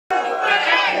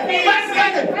My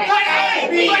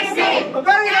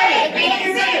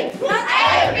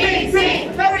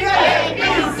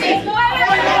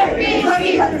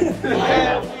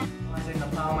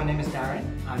name is Darren.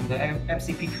 I'm the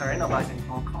MCP current of in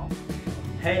Hong Kong.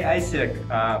 Hey Isaac,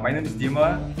 my name is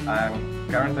Dima. I'm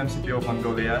current MCP of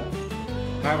Mongolia.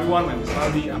 Hi everyone, my name is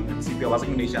Harvey. I'm MCP of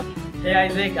Indonesia. Hey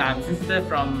Isaac, I'm Sister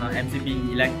from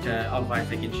MCP Elect of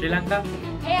Isaac in Sri Lanka.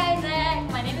 Hey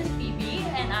Isaac, my name is Phoebe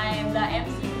and I am the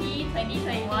MCP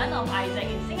 2021 of Isaac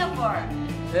in Singapore.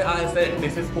 Hey Isaac,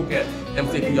 this is Phuket,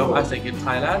 MCP of Isaac in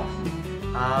Thailand.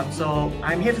 So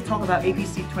I'm here to talk about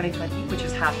APC 2020, which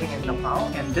is happening in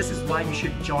Nepal, and this is why you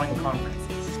should join conferences.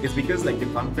 It's because the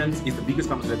conference is the biggest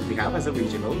conference that we have as a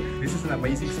regional. This is an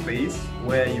amazing space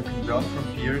where you can learn from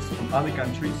peers from other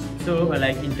countries. So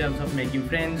in terms of making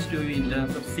friends too, in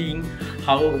terms of seeing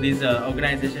how this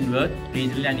organization works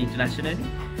regionally and internationally.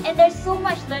 And there's so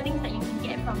much learning that you can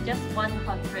get from just one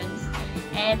conference.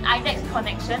 And Isaac's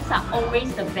connections are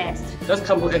always the best. Just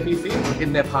come to APC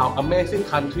in Nepal, amazing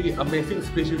country, amazing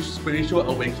spiritual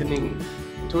awakening.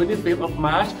 25th of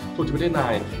March to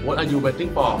 29. What are you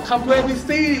waiting for? Come to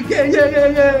APC! Yay, yay,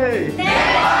 yay, yay!